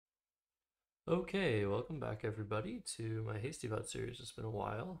Okay, welcome back everybody to my Hasty Bot series. It's been a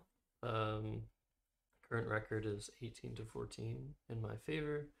while. Um, Current record is 18 to 14 in my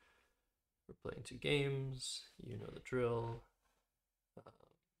favor. We're playing two games. You know the drill.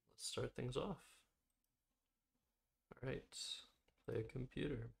 Let's start things off. All right, play a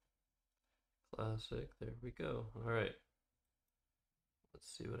computer. Classic. There we go. All right,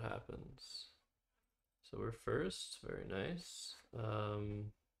 let's see what happens. So we're first. Very nice.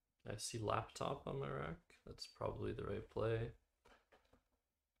 I see laptop on my rack. That's probably the right play.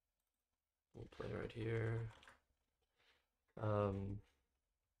 We'll play right here. Um,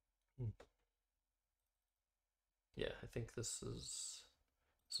 yeah, I think this is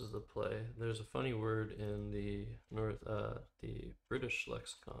the play. There's a funny word in the British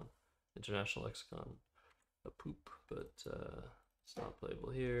lexicon, international lexicon, a poop, but it's not playable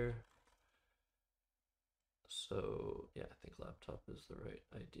here. So yeah, I think laptop is the right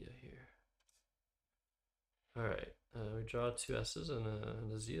idea here. All right, we draw two S's and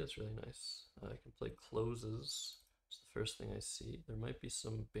a Z. That's really nice. I can play closes. It's the first thing I see. There might be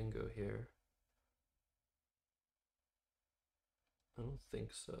some bingo here. I don't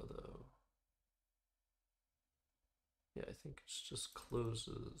think so though. Yeah, I think it's just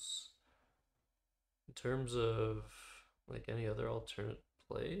closes. In terms of like any other alternate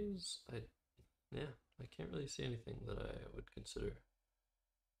plays, yeah, I can't really see anything that I would consider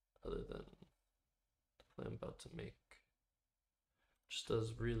other than the play I'm about to make. Just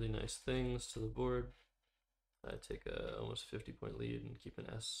does really nice things to the board. I take a almost 50-point lead and keep an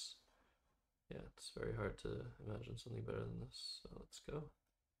S. Yeah, it's very hard to imagine something better than this. So let's go.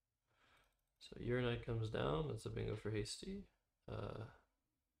 So your knight comes down. That's a bingo for Hasty.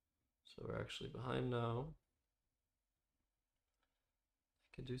 So we're actually behind now. I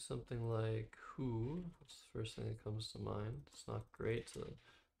could do something like who. That's the first thing that comes to mind. It's not great to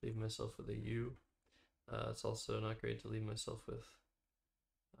leave myself with a U. It's also not great to leave myself with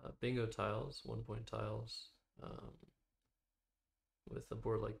bingo tiles, 1-point tiles. With a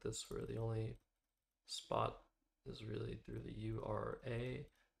board like this where the only spot is really through the URA,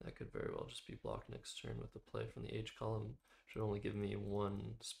 that could very well just be blocked next turn with the play from the H column. Should only give me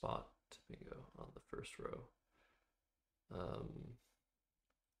one spot to bingo on the first row.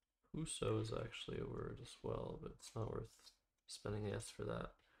 Huso is actually a word as well, but it's not worth spending the S for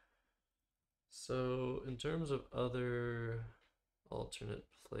that. So in terms of other alternate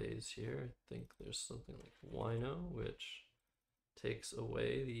plays here, I think there's something like Wino, which takes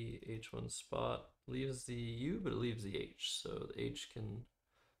away the H1 spot, leaves the U, but it leaves the H. So the H can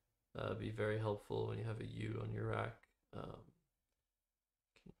be very helpful when you have a U on your rack. You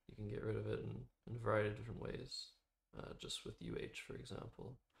can get rid of it in a variety of different ways, just with UH, for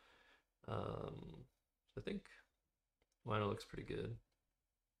example. I think Wino looks pretty good.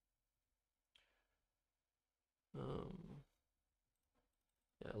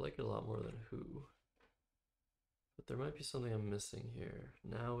 Yeah, I like it a lot more than who. But there might be something I'm missing here.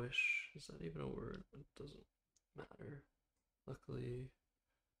 Nowish, is that even a word? It doesn't matter. Luckily,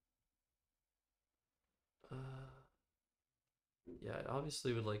 yeah, I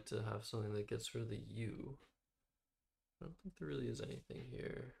obviously would like to have something that gets rid of the U. I don't think there really is anything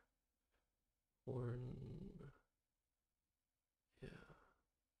here. Horn, yeah.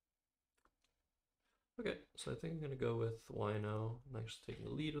 Okay, so I think I'm gonna go with Wino. I'm actually taking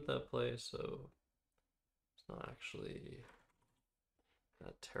the lead with that play, so it's not actually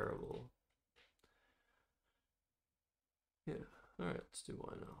that terrible. Yeah, alright, let's do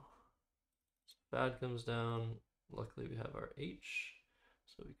Wino. So bad comes down. Luckily we have our H,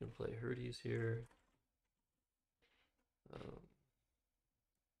 so we can play Herdes here.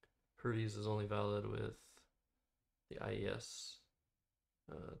 Herdes is only valid with the IES.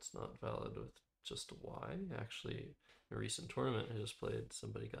 It's not valid with just a Y. Actually, in a recent tournament I just played,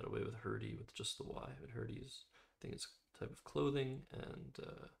 somebody got away with Herdy with just the Y. But Herdes, I think it's a type of clothing and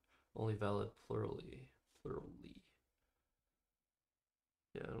only valid plurally.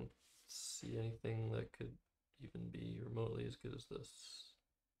 Yeah, I don't see anything that could even be remotely as good as this.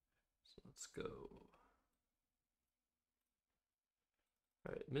 So let's go.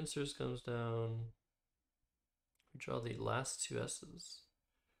 All right, Mincers comes down. We draw the last two S's,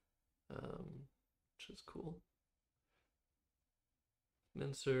 which is cool.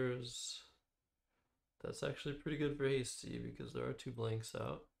 Mincers, that's actually pretty good for Hasty because there are two blanks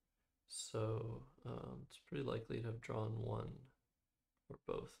out. So it's pretty likely to have drawn one or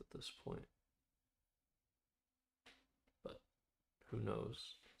both at this point. But who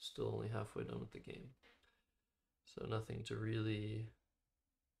knows? Still only halfway done with the game. So nothing to really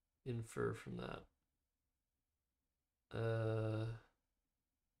infer from that.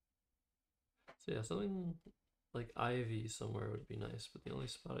 So yeah, something like Ivy somewhere would be nice, but the only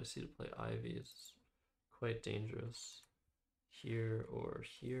spot I see to play Ivy is quite dangerous. Here or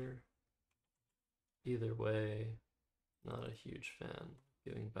here. Either way, not a huge fan.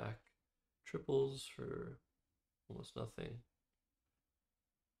 Giving back triples for almost nothing.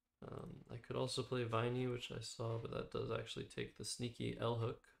 I could also play Viney, which I saw, but that does actually take the sneaky L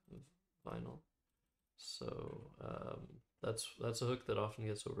hook of Vinyl. So that's a hook that often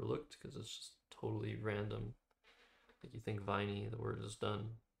gets overlooked because it's just totally random. Like you think Viney, the word is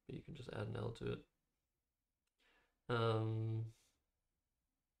done, but you can just add an L to it.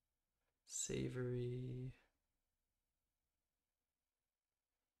 Savory,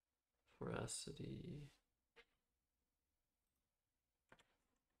 Voracity,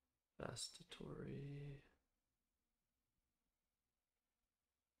 Vastatory.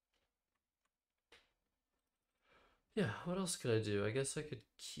 Yeah, what else could I do? I guess I could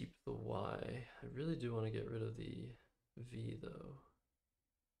keep the Y. I really do want to get rid of the V though.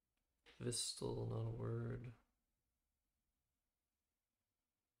 Vistal, not a word.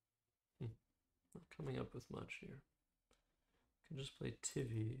 Not coming up with much here. Can just play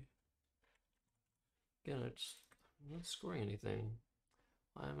Tivy. Again, I'm not scoring anything.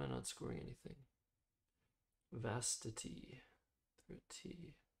 Why am I not scoring anything? Vastity through a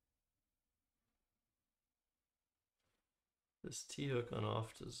T. This T hook on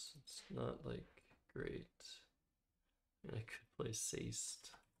off is it's not like great. I mean, I could play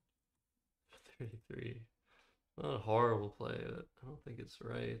Saced for 33. Not a horrible play, but I don't think it's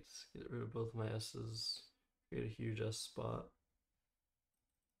right. Get rid of both my S's, create a huge S spot,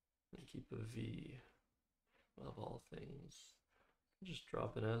 and keep a V of all things. Just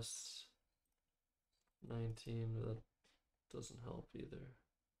drop an S. 19, but that doesn't help either.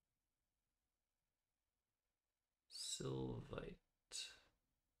 Sylvite.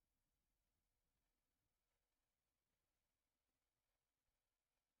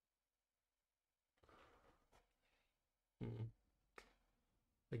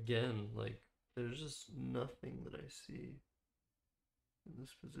 Again, like, there's just nothing that I see in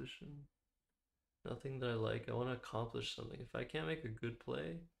this position. Nothing that I like. I want to accomplish something. If I can't make a good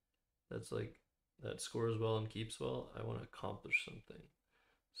play that's like, that scores well and keeps well, I want to accomplish something.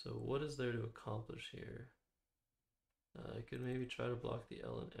 So what is there to accomplish here? I could maybe try to block the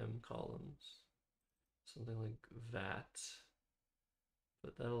L and M columns. Something like that.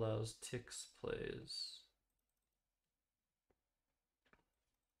 But that allows Tix plays.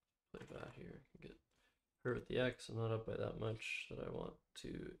 Play that here. Get hurt with the X. I'm not up by that much that I want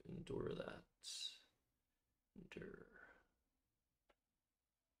to endure that. Endure.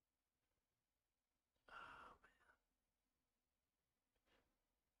 Oh, man.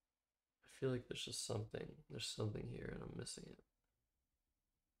 I feel like there's just something. There's something here and I'm missing it.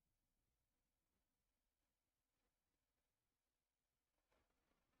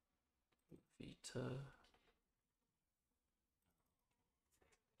 Vita.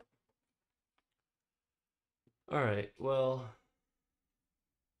 Alright, well,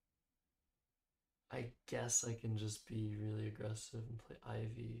 I guess I can just be really aggressive and play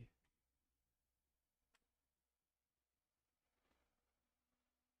Ivy.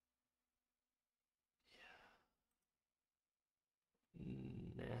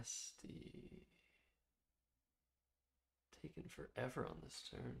 Yeah. Nasty. Taking forever on this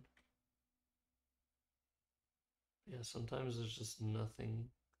turn. Yeah, sometimes there's just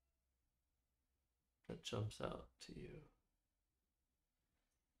nothing that jumps out to you.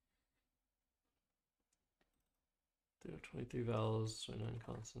 There are 23 vowels, 29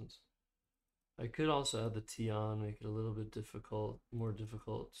 consonants. I could also add the T on, make it a little bit difficult, more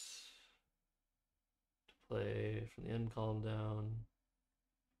difficult to play from the end column down.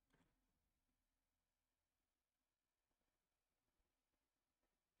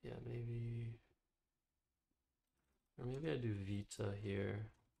 Yeah, maybe, or maybe I do Vita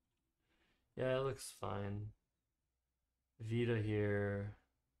here. Yeah, it looks fine. Vita here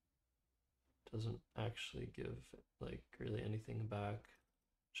doesn't actually give like really anything back.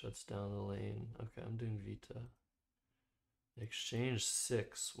 Shuts down the lane. Okay, I'm doing Vita. Exchange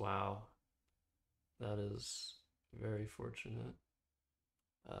 6. Wow. That is very fortunate.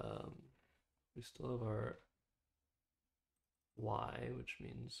 We still have our Y, which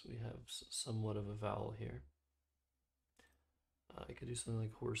means we have somewhat of a vowel here. I could do something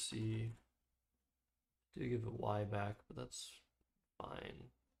like horsey. Do give a Y back, but that's fine.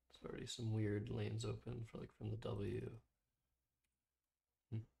 There's already some weird lanes open for like from the W.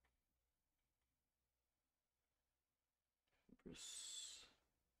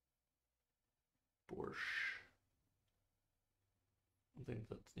 Borscht. I think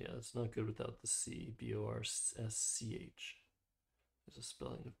that's Yeah, it's not good without the C. Borsch. There's a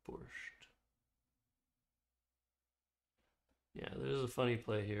spelling of borscht. Yeah, there's a funny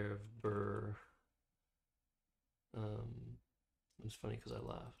play here of burr. It's funny because I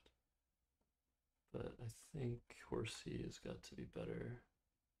laughed. But I think horsey has got to be better.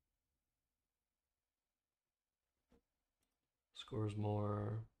 Scores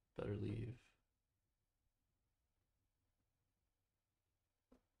more, better leave.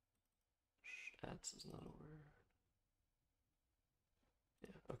 Stats is not a word.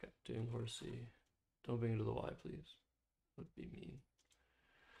 Yeah, okay. Doing horsey. Don't bring it to the Y, please. Would be mean.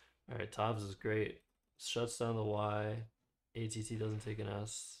 Alright, Tovs is great. Shuts down the Y. ATT doesn't take an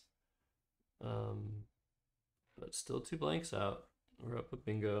S. But still 2 blanks out. We're up with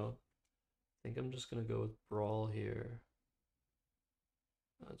bingo. I think I'm just gonna go with brawl here.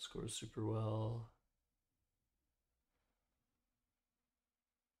 That scores super well.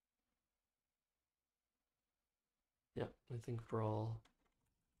 Yeah, I think brawl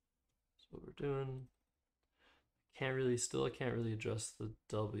is what we're doing. I can't really adjust the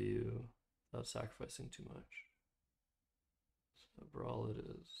W without sacrificing too much. So brawl it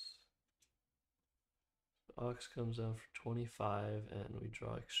is. The ox comes down for 25 and we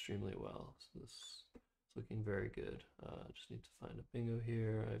draw extremely well. So this is looking very good. Just need to find a bingo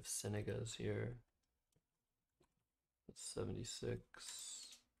here. I have Senegas here. That's 76.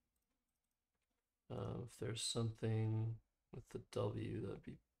 If there's something with the W, that'd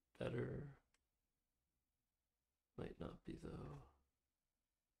be better. Might not be though.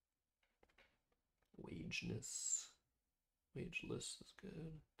 Wageness. Wageless is good,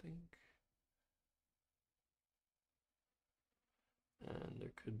 I think. And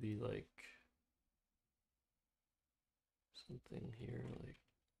there could be like something here like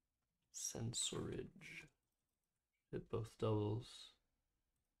sensorage. Hit both doubles.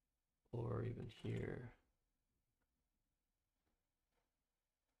 Or even here.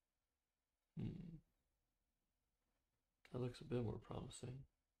 That looks a bit more promising.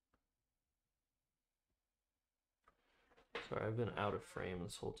 Sorry, I've been out of frame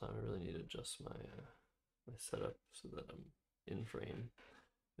this whole time. I really need to adjust my my setup so that I'm in frame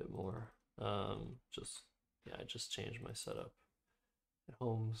a bit more. Yeah, I just changed my setup at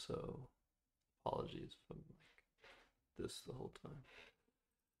home, so apologies if I'm like this the whole time.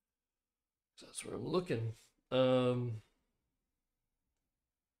 That's where I'm looking.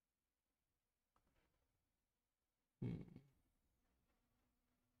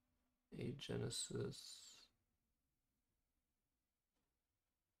 Agenesis.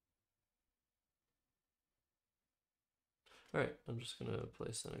 Alright, I'm just gonna play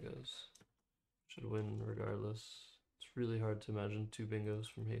Senegas. Should win regardless. It's really hard to imagine 2 bingos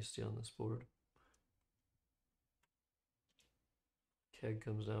from Hasty on this board. Keg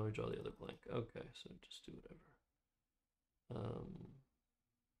comes down, we draw the other blank. Okay, so just do whatever.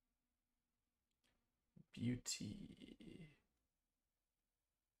 Beauty.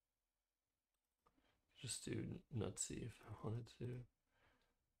 Just do nutsy if I wanted to.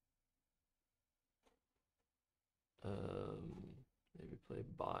 Maybe play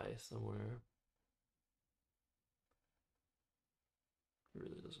buy somewhere. It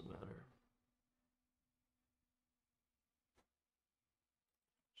really doesn't matter.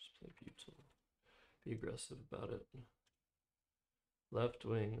 Just play beautiful. Be aggressive about it. Left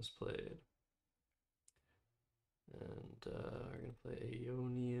wing is played. And we're going to play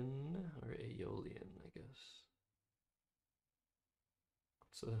Aeonian, or Aeolian, I guess.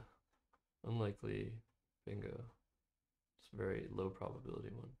 It's a unlikely bingo. It's a very low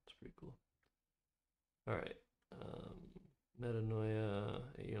probability one. It's pretty cool. Alright. Metanoia,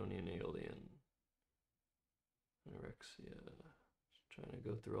 Aeonian, Aeolian. Anorexia. Just trying to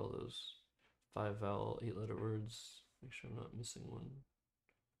go through all those 5 vowel, 8 letter words. Make sure I'm not missing one.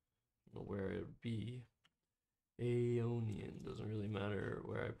 I don't know where it would be. Aeonian. Doesn't really matter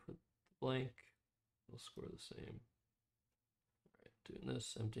where I put the blank. We'll score the same. Alright, doing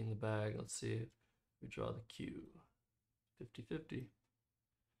this, emptying the bag. Let's see if we draw the Q. 50-50.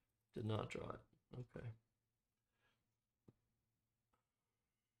 Did not draw it. Okay.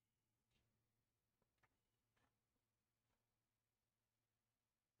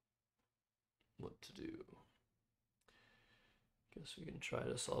 What to do? Guess we can try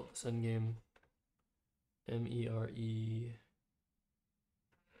to solve this endgame. MERE.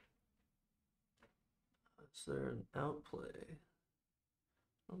 Is there an outplay?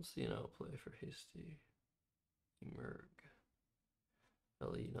 I don't see an outplay for Hasty. Emerg.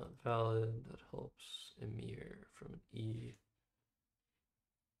 LE not valid. That helps Emir from an E.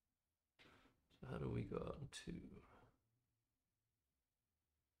 So how do we go out in 2?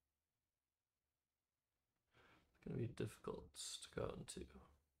 gonna be difficult to go out into.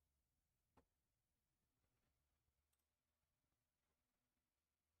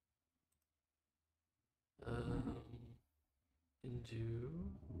 Into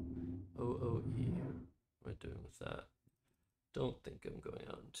OOE. What am I doing with that? Don't think I'm going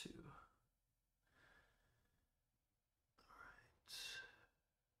out into. Alright.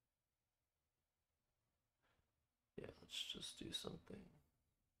 Yeah, let's just do something.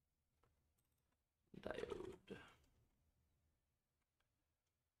 Diode.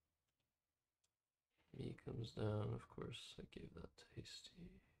 Me comes down, of course, I gave that to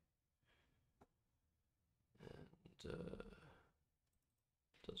Hasty. And,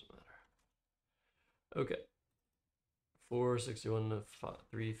 doesn't matter. Okay. 461 to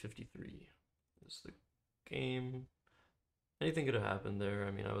 353 is the game. Anything could have happened there.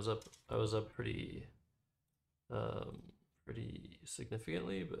 I mean, I was up pretty pretty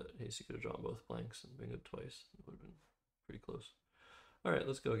significantly, but Hasty could have drawn both blanks and bingoed twice. It would have been pretty close. All right,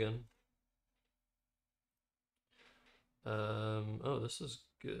 let's go again. Oh, this is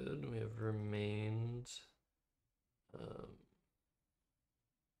good. We have remained.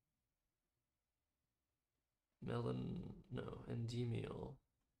 Endymiel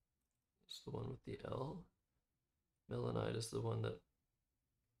is the one with the L. Melanite is the one that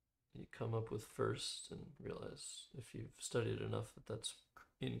you come up with first and realize if you've studied enough that that's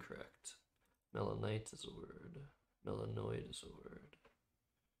incorrect. Melanite is a word. Melanoid is a word.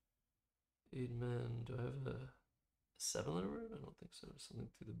 Aidman, do I have a 7-letter word? I don't think so. Something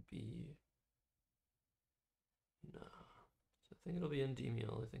through the B. No. So I think it'll be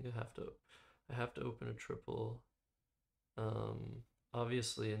Endymiel. I think I have to open a triple.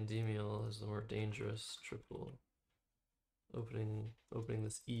 Obviously Endymiel is the more dangerous triple. Opening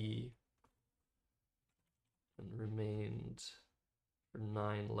this E and remained for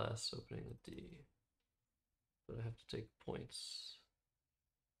 9 less opening the D. But I have to take points.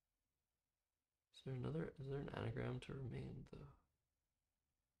 Is there an anagram to remain though?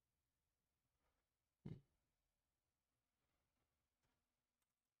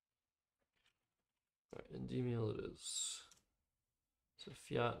 Alright, Endymiel it is. So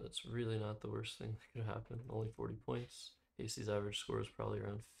Fiat, that's really not the worst thing that could happen. Only 40 points. Hasty's average score is probably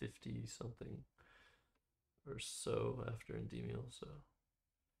around 50 something or so after Endymiel, so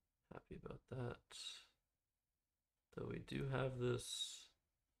happy about that. Though we do have this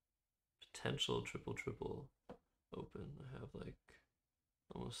potential triple open. I have like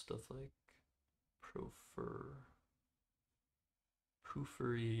almost stuff like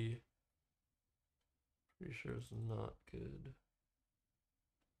Poofery. Pretty sure it's not good.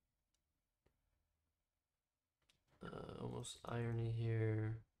 Almost irony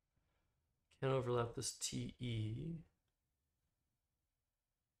here. Can't overlap this TE.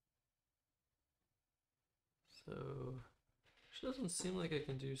 So, it doesn't seem like I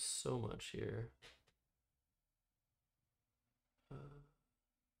can do so much here. I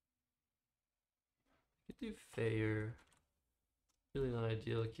could do Fayer. Really not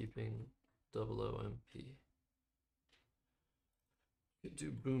ideal keeping OOMP. Could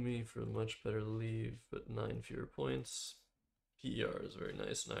do Boomy for a much better leave, but 9 fewer points. PER is very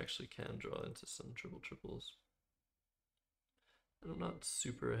nice, and I actually can draw into some triples. And I'm not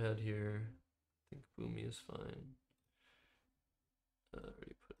super ahead here. I think Boomy is fine. I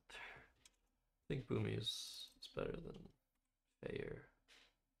already put it there. I think Boomy is better than Fayer.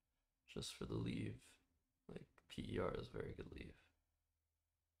 Just for the leave. Like, PER is very good leave.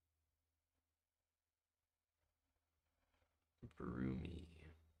 Broomy.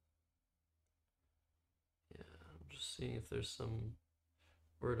 Yeah, I'm just seeing if there's some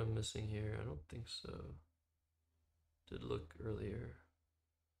word I'm missing here. I don't think so. Did look earlier.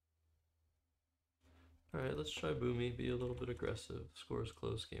 Alright, let's try Boomy. Be a little bit aggressive. Scores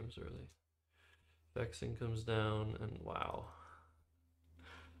close, games early. Vexing comes down, and wow.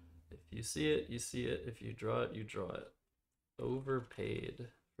 If you see it, you see it. If you draw it, you draw it.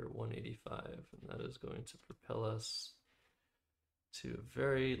 Overpaid for 185, and that is going to propel us to a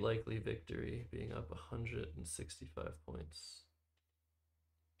very likely victory, being up 165 points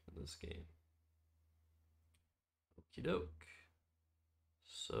in this game. Okie doke.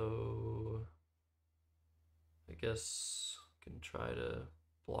 So I guess we can try to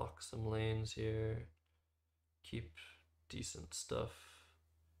block some lanes here, keep decent stuff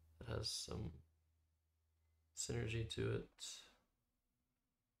that has some synergy to it.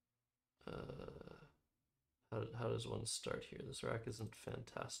 How does one start here? This rack isn't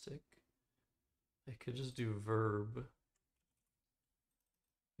fantastic. I could just do verb.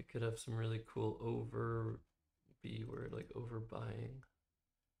 It could have some really cool over B word, like overbuying.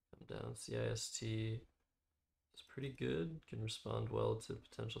 Come down, CIST. is pretty good, can respond well to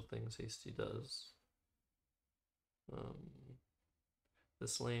potential things Hasty does.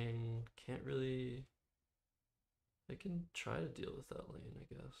 This lane can't really... I can try to deal with that lane,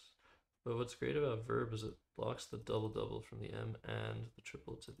 I guess. But what's great about Verb is it blocks the double-double from the M and the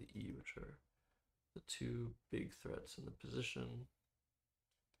triple to the E, which are the two big threats in the position.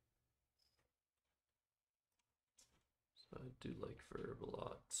 So I do like Verb a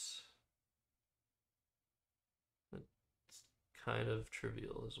lot. It's kind of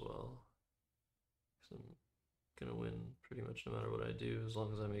trivial as well, because I'm gonna win pretty much no matter what I do as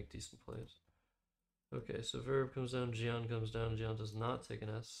long as I make decent plays. Okay, so Verb comes down, Jian comes down. Jian does not take an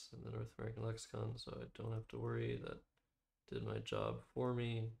S in the North American lexicon, so I don't have to worry. That did my job for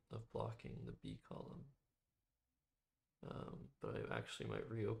me of blocking the B column. But I actually might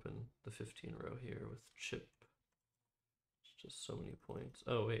reopen the 15 row here with chip. It's just so many points.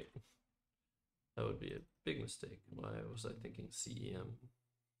 Oh, wait. That would be a big mistake. Why was I thinking CEM?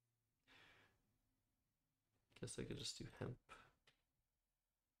 Guess I could just do hemp.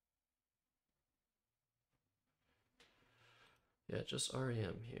 Yeah, just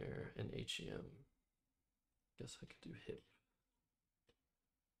REM here and HEM. Guess I could do hip.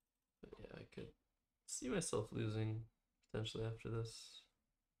 But yeah, I could see myself losing potentially after this.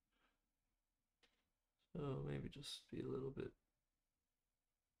 So maybe just be a little bit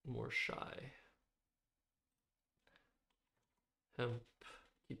more shy. Hemp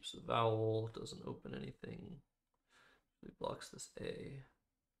keeps the vowel, doesn't open anything. It blocks this A,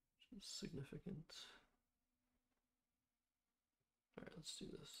 which is significant. Alright, let's do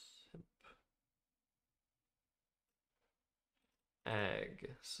this. Hemp.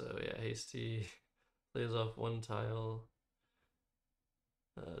 Ag. So yeah, Hasty plays off one tile.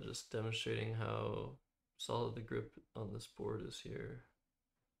 Just demonstrating how solid the grip on this board is here.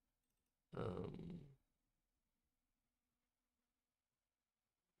 I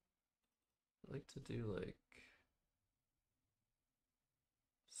like to do like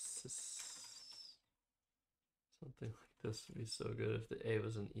something like this would be so good if the A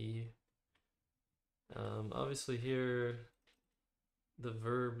was an E. Obviously here the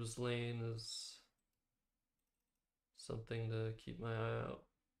verbs lane is something to keep my eye out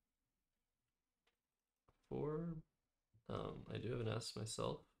for. I do have an S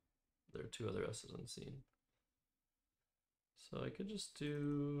myself. There are two other S's unseen. So I could just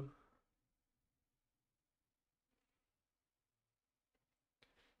do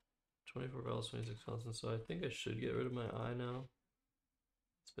 24 vowels, 26 consonants. So I think I should get rid of my I now.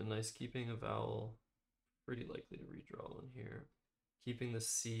 It's been nice keeping a vowel. Pretty likely to redraw one here. Keeping the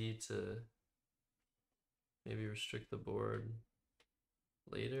C to maybe restrict the board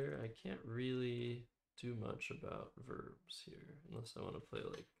later. I can't really do much about verbs here unless I want to play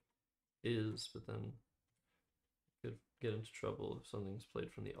like is, but then could get into trouble if something's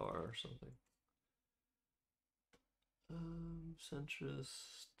played from the R or something.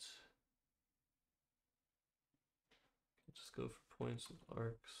 Centrist. Just go for points with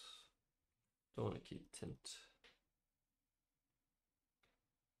arcs. Don't want to keep tint.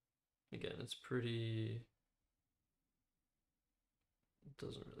 Again, it's pretty... It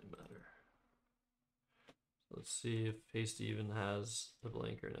doesn't really matter. So let's see if Hasty even has the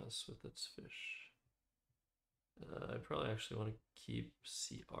blankerness with its fish. I probably actually want to keep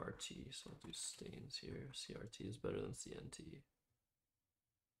CRT, so I'll do stains here. CRT is better than CNT.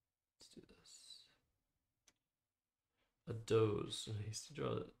 Let's do this. A doze. Hasty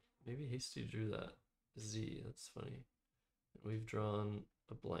draw that. Maybe Hasty drew that Z. That's funny. And we've drawn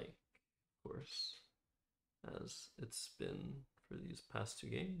a blank, of course, as it's been for these past two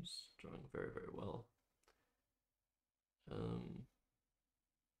games, drawing very, very well.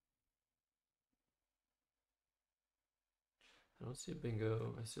 I don't see a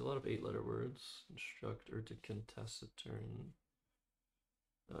bingo. I see a lot of 8-letter words. Instruct Urtican taciturn.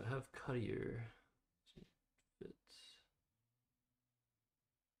 I have Cuttier. Fit.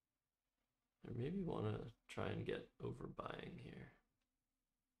 Or maybe want to try and get overbuying here.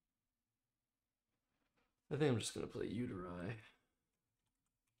 I think I'm just going to play Uteri.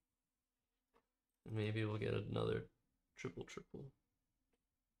 And maybe we'll get another triple.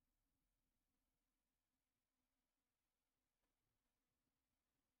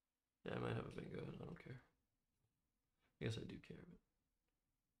 Yeah, I might have a bingo and I don't care. I guess I do care, but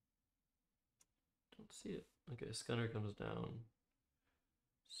don't see it. Okay, Scunner comes down.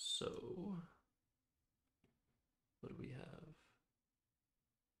 So what do we have?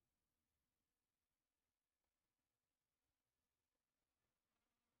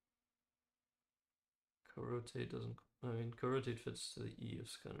 Co-rotate doesn't, I mean, co-rotate fits to the E of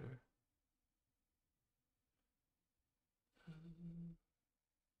Scunner.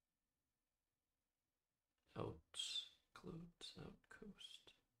 Outcoast.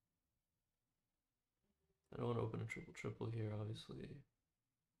 I don't want to open a triple triple here, obviously.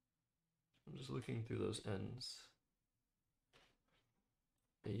 I'm just looking through those ends.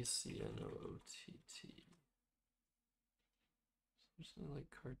 ACNOOTT. Something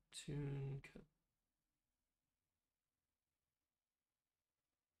like cartoon.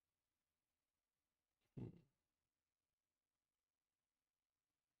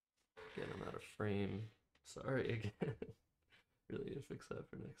 Again, I'm out of frame. Sorry again. Really need to fix that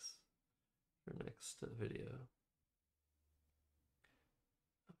for next video.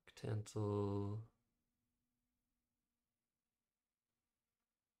 Octantal.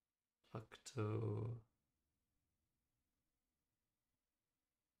 Octo.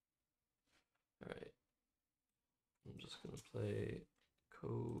 Alright. I'm just gonna play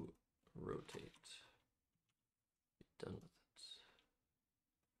co-rotate. Be done with it.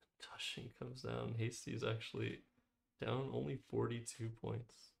 Tushing comes down. Hasty's actually down only 42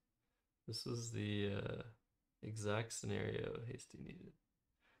 points. This was the exact scenario Hasty needed.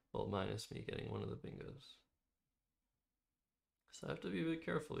 Well, minus me getting one of the bingos. So I have to be a bit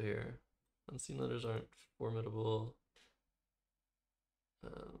careful here. Unseen letters aren't formidable. I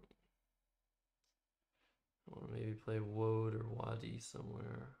want to maybe play Woad or Wadi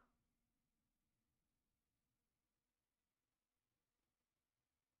somewhere.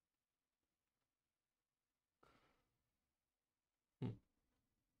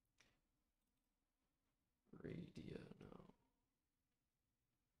 Radio, no.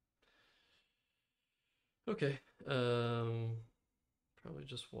 Okay, probably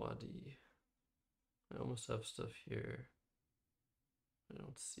just Wadi. I almost have stuff here. I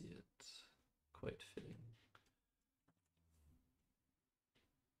don't see it quite fitting.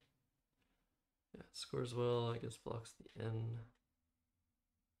 Yeah, scores well, I guess blocks the N.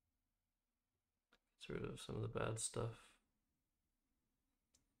 Gets rid of some of the bad stuff.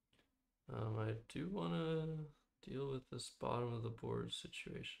 I do want to deal with this bottom of the board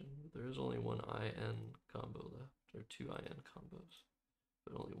situation. There is only one IN combo left, or two IN combos,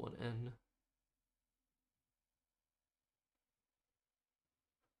 but only one N.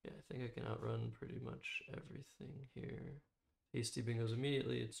 Yeah, I think I can outrun pretty much everything here. Hasty bingos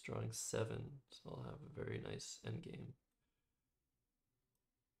immediately, it's drawing 7, so I'll have a very nice endgame.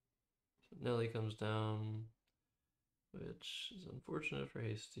 So Nelly comes down, which is unfortunate for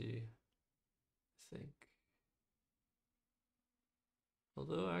Hasty, I think.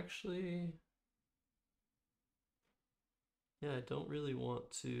 Although actually, yeah, I don't really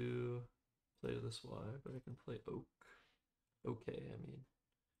want to play this Y, but I can play Oak. Okay, I mean,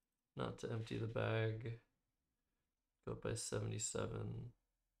 not to empty the bag. Go up by 77.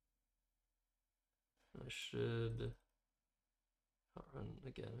 I should outrun,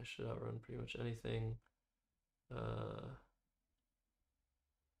 again, I should outrun pretty much anything. Yeah.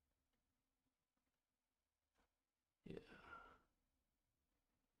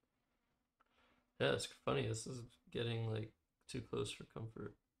 Yeah, it's funny. This is getting like too close for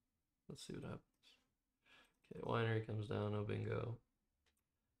comfort. Let's see what happens. Okay, Winery comes down, no bingo.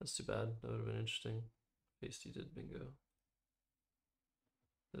 That's too bad. That would have been interesting. Hasty did bingo.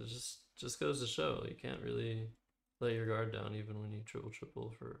 It just goes to show you can't really let your guard down even when you triple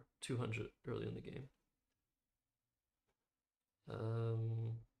for 200 early in the game. I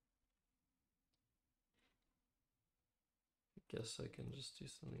guess I can just do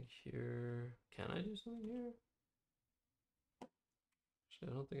something here. Can I do something here?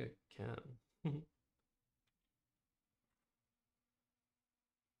 Actually, I don't think I can.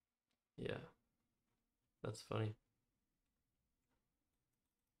 Yeah, that's funny.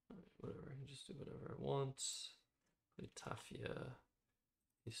 Right, whatever, I can just do whatever I want. Play Tafia.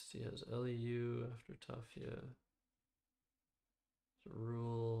 Hasty has LEU after Tafia. There's a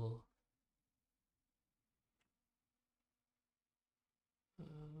rule.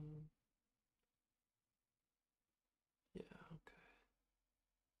 Yeah, okay.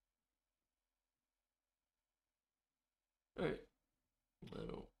 Alright.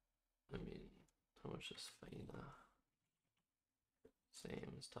 I mean, how much is Faina?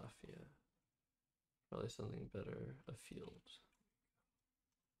 Same as Tafia. Probably something better, a field.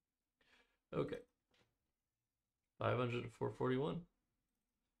 Okay. 500 to 441.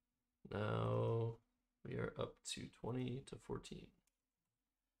 Now we are up to 20 to 14.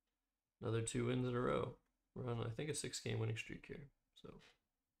 Another 2 wins in a row. We're on, I think, a 6-game winning streak here. So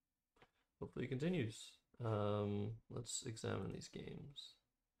hopefully it continues. Let's examine these games.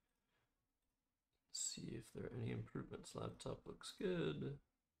 See if there are any improvements. Laptop looks good.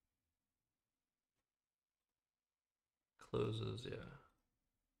 closes, yeah.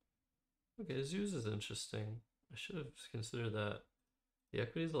 Okay, Zeus is interesting. I should have considered that. The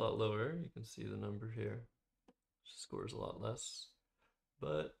equity is a lot lower. You can see the number here. Scores a lot less.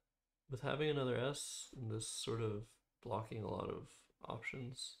 But with having another S and this sort of blocking a lot of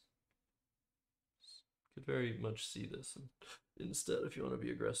options, could very much see this. And instead, if you want to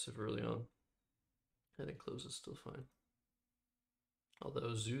be aggressive early on, I think close is still fine.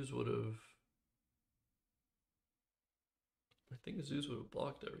 Although Zeus would have, I think Zeus would have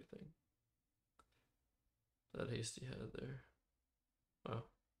blocked everything that Hasty had there. Oh,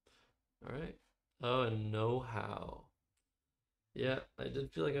 all right. Oh, and know-how. Yeah, I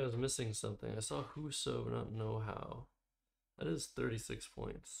did feel like I was missing something. I saw Huso, but not know-how. That is 36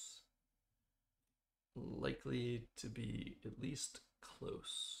 points. Likely to be at least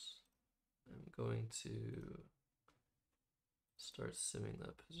close. I'm going to start simming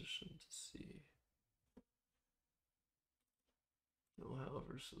that position to see. Know-how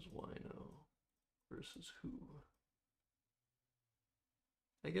versus Wino versus who?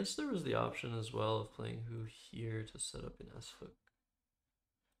 I guess there was the option as well of playing who here to set up an S-hook.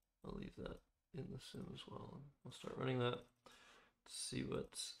 I'll leave that in the sim as well. I'll start running that to see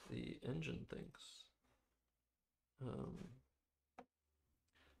what the engine thinks.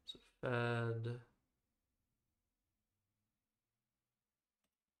 So Fad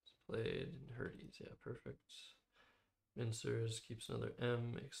is played in Herdes, yeah, perfect. Mincers keeps another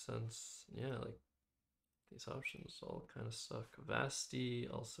M, makes sense. Yeah, like these options all kind of suck. Vasti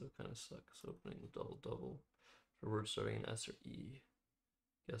also kind of sucks, opening the double-double for words starting in S or E.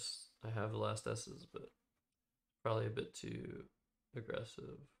 Guess I have the last S's, but probably a bit too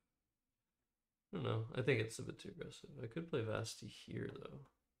aggressive. I don't know. I think it's a bit too aggressive. I could play Vasti here, though.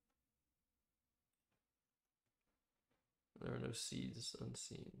 There are no C's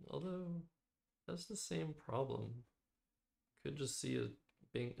unseen. Although, that's the same problem. Could just see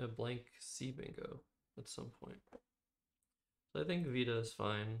a blank C bingo at some point. So I think Vita is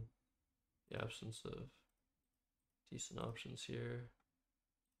fine. The absence of decent options here.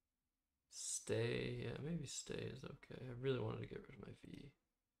 Stay, yeah, maybe stay is okay. I really wanted to get rid of my V.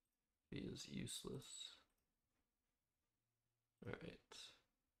 V is useless. All right.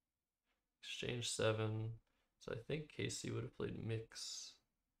 Exchange 7. So I think Casey would have played mix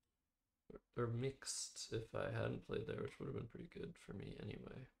or mixed if I hadn't played there, which would have been pretty good for me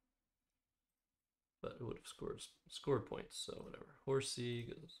anyway. But it would have scored points, so whatever.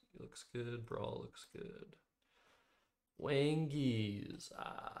 Horsey looks good. Brawl looks good. Wangies.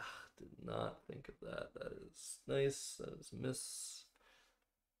 Did not think of that. That is nice. That is a miss.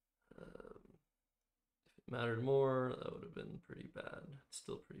 If it mattered more, that would have been pretty bad. It's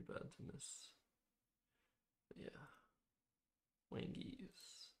still pretty bad to miss. But yeah.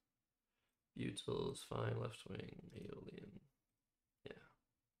 Wangies. Butyl is fine. Left wing. Aeolian. Yeah.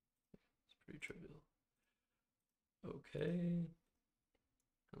 It's pretty trivial. Okay.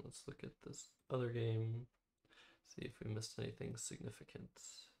 And let's look at this other game. See if we missed anything significant.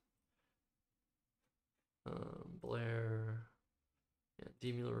 Blair. Yeah,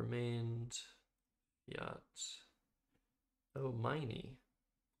 Demula remained. Yacht. Oh, Miney.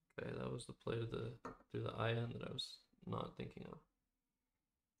 Okay, that was the play to the through the IN that I was not thinking of.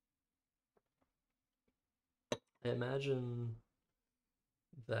 I imagine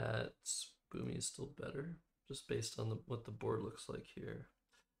that Boomy is still better, just based on what the board looks like here.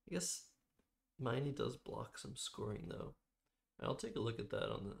 I guess Miney does block some scoring though. I'll take a look at that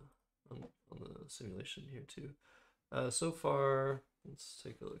on the simulation here too. So far, let's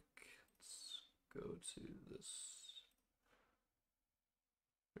take a look. Let's go to this.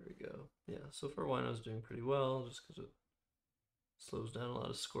 There we go. Yeah, so far Wino's doing pretty well, just because it slows down a lot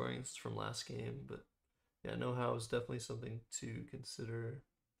of scoring from last game. But yeah, know-how is definitely something to consider,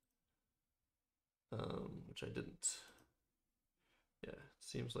 which I didn't. Yeah, it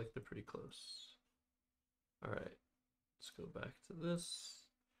seems like they're pretty close. All right, let's go back to this,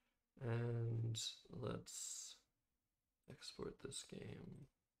 and let's export this game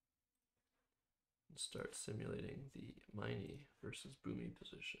and start simulating the Miney versus Boomy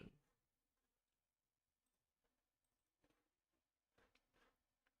position.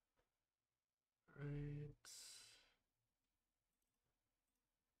 Right.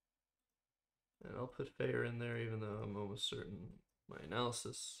 And I'll put Fair in there, even though I'm almost certain my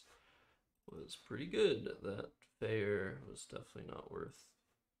analysis was pretty good. That Fair was definitely not worth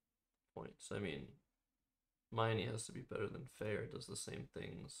points. I mean, Miney has to be better than Fair. Does the same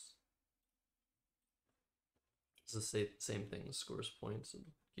things. Does the same things, scores points and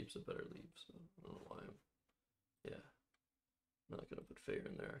keeps a better lead. So I don't know why I'm. Yeah, I'm not gonna put Fair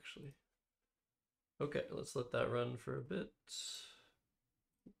in there actually. Okay, let's let that run for a bit.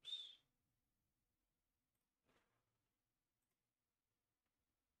 Oops.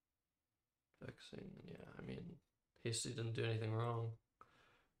 Vexing, yeah, I mean, Hasty didn't do anything wrong.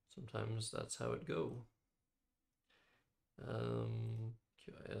 Sometimes that's how it go.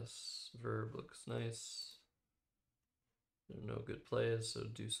 QIS verb looks nice. There are no good plays, so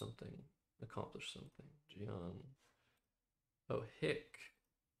do something, accomplish something. Gian. Oh, Hick.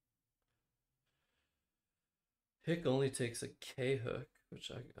 Hick only takes a K hook,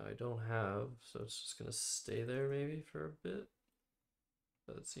 which I don't have, so it's just gonna stay there maybe for a bit.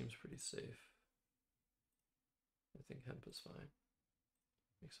 But it seems pretty safe. I think hemp is fine.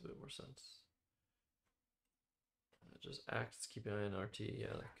 Makes a bit more sense. Just acts, keeping an eye on RT.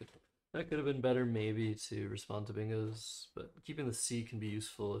 Yeah, that could have been better maybe to respond to bingos, but keeping the C can be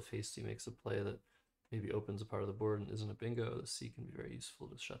useful if Hasty makes a play that maybe opens a part of the board and isn't a bingo. The C can be very useful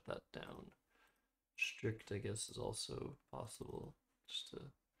to shut that down. Strict, I guess, is also possible, just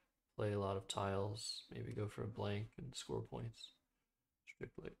to play a lot of tiles, maybe go for a blank and score points.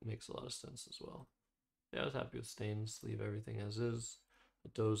 Strict makes a lot of sense as well. Yeah, I was happy with stains, leave everything as is. The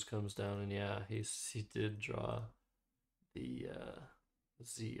Doze comes down, and yeah, he did draw the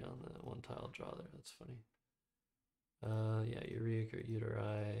Z on the one tile draw there. That's funny. Yeah, Uric or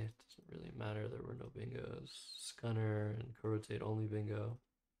Uteri, doesn't really matter. There were no bingos. Scunner and Co-Rotate only bingo.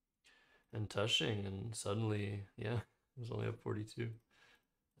 And Tushing, and suddenly, yeah, it was only up 42.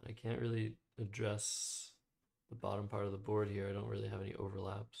 I can't really address the bottom part of the board here. I don't really have any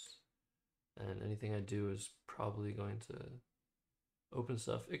overlaps. And anything I do is probably going to open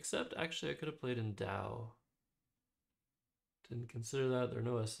stuff, except actually I could have played in Dow. Didn't consider that. There are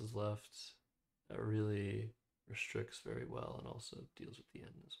no S's left. That really restricts very well and also deals with the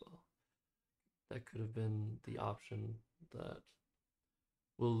end as well. That could have been the option that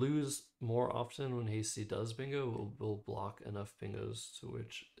we'll lose more often when Hasty does bingo. We'll block enough bingos to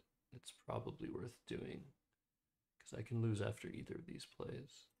which it's probably worth doing, because I can lose after either of these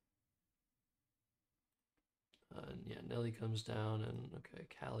plays. And yeah, Nelly comes down, and okay,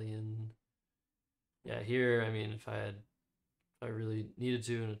 Callian. Yeah, here, I mean, if I really needed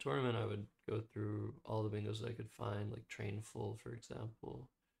to in a tournament, I would go through all the bingos that I could find, like Train Full, for example.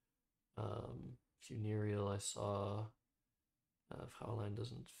 Funereal, I saw. Fraulein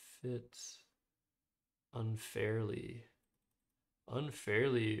doesn't fit. Unfairly.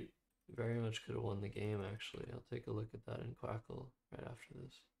 Unfairly very much could have won the game, actually. I'll take a look at that in Quackle right after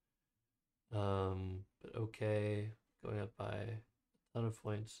this. But okay, going up by a ton of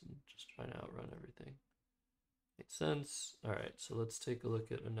points and just trying to outrun everything. Makes sense. All right, so let's take a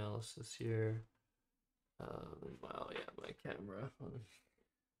look at analysis here. Wow, yeah, my camera.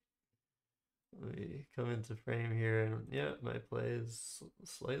 Let me come into frame here, and yeah, my play is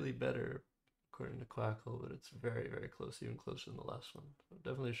slightly better according to Quackle, but it's very, very close, even closer than the last one. So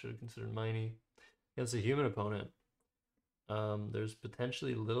definitely should have considered Miney against a human opponent. There's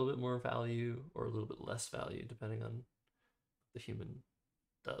potentially a little bit more value or a little bit less value depending on the human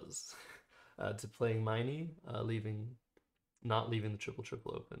does to playing Miney, not leaving the triple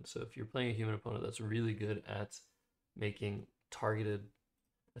triple open. So if you're playing a human opponent that's really good at making targeted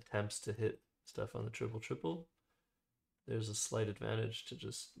attempts to hit stuff on the triple triple, there's a slight advantage to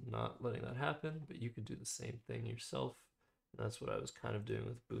just not letting that happen, but you could do the same thing yourself. And that's what I was kind of doing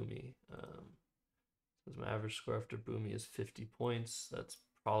with Boomy. Because my average score after Boomy is 50 points. That's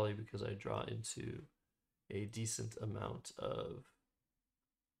probably because I draw into a decent amount of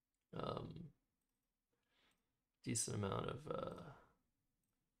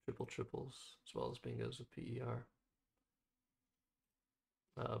triple triples as well as bingos with PER.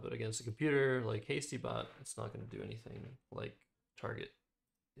 But against a computer like HastyBot, it's not going to do anything like target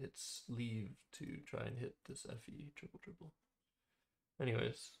its leave to try and hit this FE triple triple.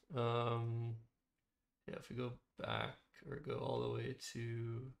 Anyways, yeah, if we go back or go all the way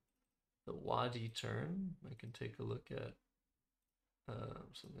to the Wadi turn, I can take a look at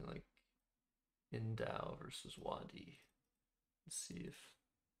something like Indao versus Wadi. Let's see if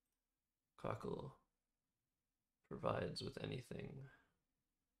Quackle provides with anything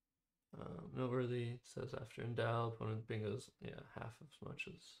noteworthy. It says after Indao, opponent bingos, yeah, half as much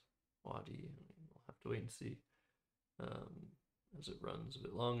as Wadi. I mean, we'll have to wait and see as it runs a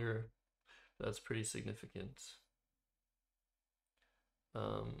bit longer. That's pretty significant.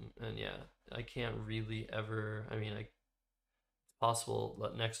 And yeah, I can't really ever, I mean, it's possible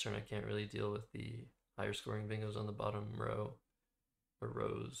that next turn I can't really deal with the higher scoring bingos on the bottom row or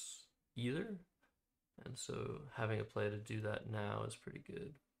rows either. And so having a play to do that now is pretty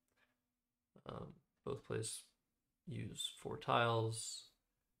good. Both plays use 4 tiles,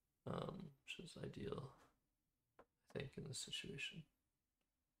 which is ideal, I think, in this situation.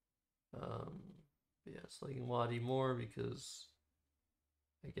 But yeah, it's liking Wadi more because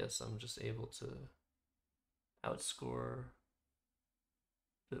I guess I'm just able to outscore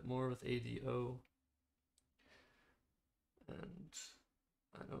a bit more with ADO. And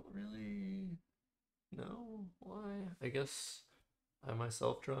I don't really know why. I guess I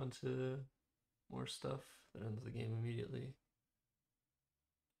myself drawn to more stuff that ends the game immediately.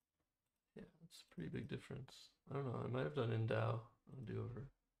 Yeah, it's a pretty big difference. I don't know, I might have done Endow on do-over.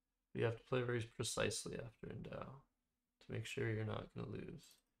 You have to play very precisely after Endow to make sure you're not going to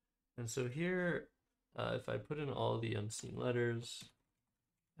lose. And so here, if I put in all the unseen letters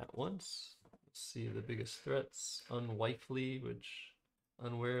at once, let's see the biggest threats. Unwifely, which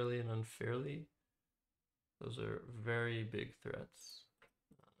unwarily and unfairly. Those are very big threats.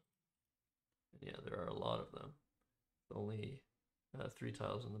 And yeah, there are a lot of them. Only 3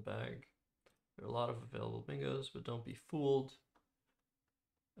 tiles in the bag. There are a lot of available bingos, but don't be fooled.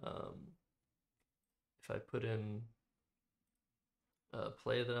 If I put in a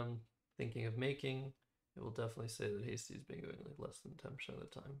play that I'm thinking of making, it will definitely say that Hasty's bingoing like less than 10% of the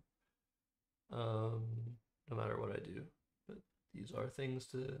time. No matter what I do. But these are things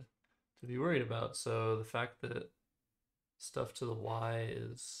to be worried about. So the fact that stuff to the Y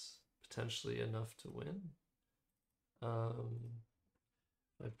is potentially enough to win.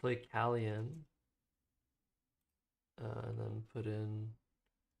 I play Callian and then put in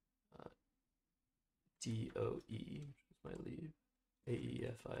DOE, which is my lead.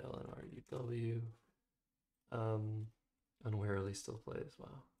 AEFILNRUW. Unwarily still plays.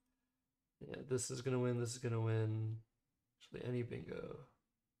 Wow. Yeah, this is gonna win. This is gonna win. Actually, any bingo.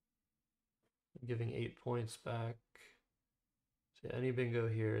 I'm giving 8 points back. So yeah, any bingo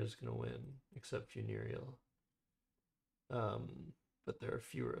here is gonna win, except Funereal. But there are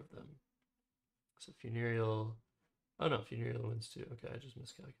fewer of them. So Funereal. Oh no, Funereal wins too. Okay, I just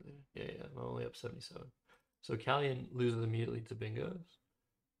miscalculated. Yeah, I'm only up 77. So Callian loses immediately to bingos.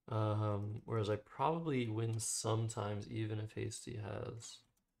 Whereas I probably win sometimes, even if Hasty has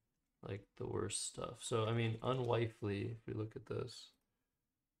like the worst stuff. So I mean, unwifely, if we look at this,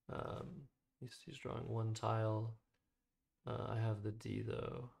 Hasty's drawing 1 tile. I have the D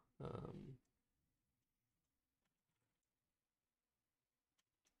though.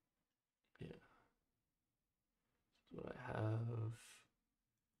 Yeah, that's what I have.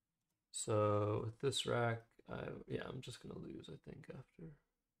 So with this rack, I'm just gonna lose, I think, after.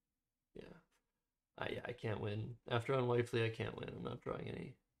 Yeah, I can't win after unwifely. I can't win. I'm not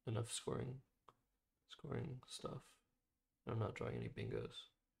drawing enough scoring stuff. I'm not drawing any bingos.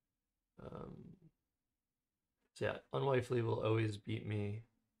 So yeah, unwifely will always beat me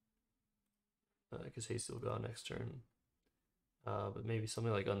because Hasty will go on next turn. But maybe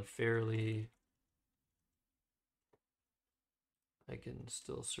something like unfairly, I can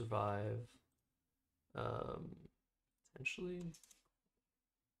still survive. Potentially.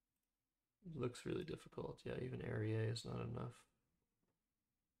 It looks really difficult. Yeah, even Area is not enough.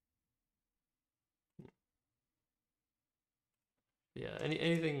 Yeah,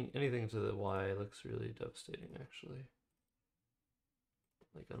 anything to the Y looks really devastating actually.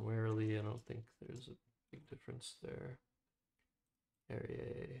 Like unwarily, I don't think there's a big difference there.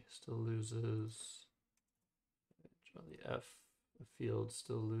 Area still loses. Draw the F. The field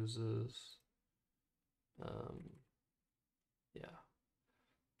still loses.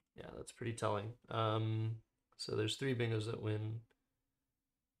 Yeah, that's pretty telling. So there's 3 bingos that win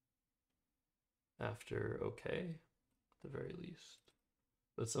after okay, at the very least.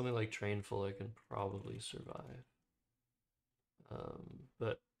 But something like Trainful I can probably survive.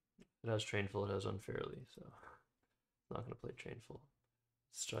 But it has Trainful, it has Unfairly, so I'm not gonna play Trainful.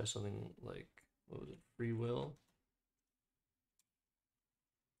 Let's try something like, what was it, Free Will?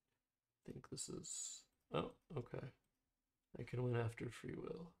 I think this is, oh, okay. I can win after Free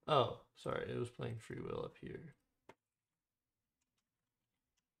Will. Oh, sorry, it was playing Free Will up here.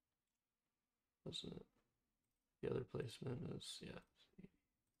 Wasn't it? The other placement is, yeah.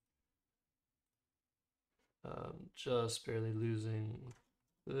 Just barely losing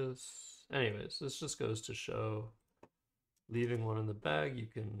this. Anyways, this just goes to show leaving 1 in the bag, you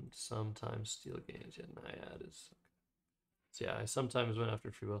can sometimes steal games. Yeah, Naiad is okay. So yeah, I sometimes went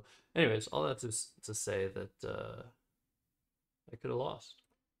after Free Will. Anyways, all that to say that I could have lost.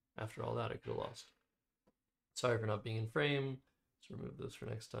 After all that, I could have lost. Sorry for not being in frame. Let's remove this for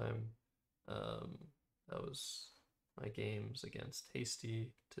next time. That was my games against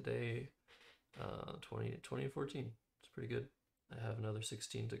Hasty today. 2014. It's pretty good. I have another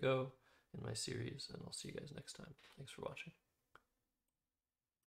 16 to go in my series, and I'll see you guys next time. Thanks for watching.